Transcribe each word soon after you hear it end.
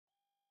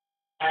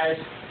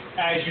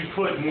as you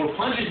put more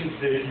punches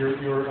into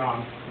your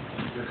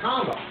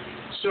combo.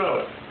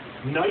 So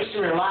nice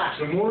and relaxed.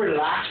 The more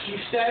relaxed you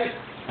stay,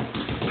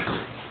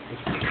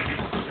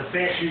 the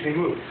faster you can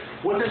move.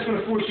 What that's going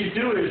to force you to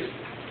do is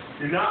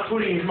you're not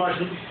putting as much.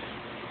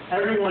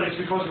 Everyone, it's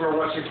because of our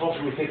Western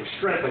culture, we think of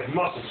strength like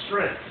muscle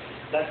strength.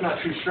 That's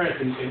not true strength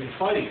in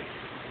fighting.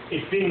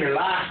 It's being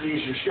relaxed,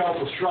 use your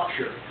skeletal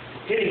structure.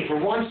 Hitting for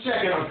 1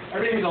 second,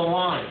 everything's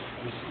aligned.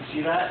 You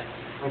see that?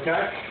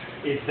 Okay?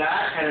 It's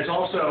that, and it's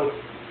also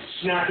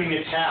snapping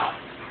the towel.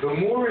 The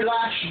more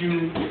relaxed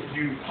you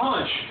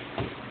punch,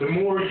 the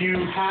more you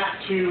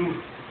have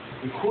to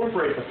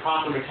incorporate the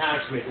proper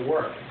mechanics to make it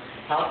work.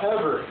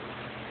 However,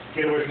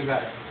 get away from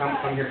that.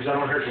 Come here, because I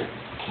don't want to hurt you.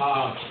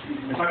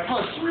 If I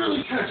punch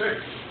really tense,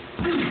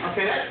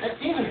 okay, that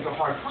seems like a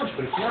hard punch,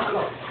 but it's not.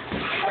 Look,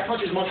 that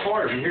punch is much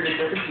harder. You hear the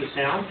difference in the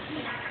sound?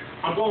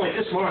 I'm going like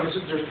this one.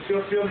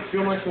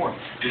 Feel my form.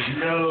 There's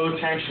no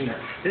tension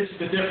there. This is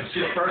the difference.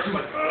 See, at first I'm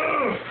like,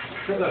 ugh.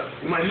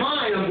 In my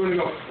mind, I'm going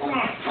to go, oh,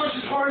 punch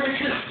as hard as I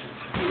can.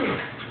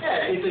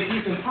 Yeah, it's a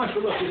decent punch,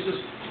 but look, this is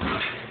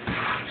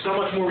so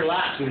much more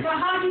relaxing. Well,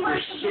 how do you want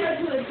to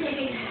compare to a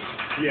digging?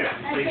 Yeah,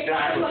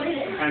 exactly.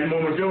 And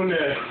when we're doing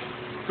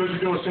because we're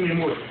doing so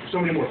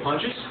many more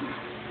punches,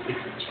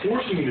 it's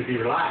forcing you to be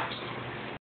relaxed.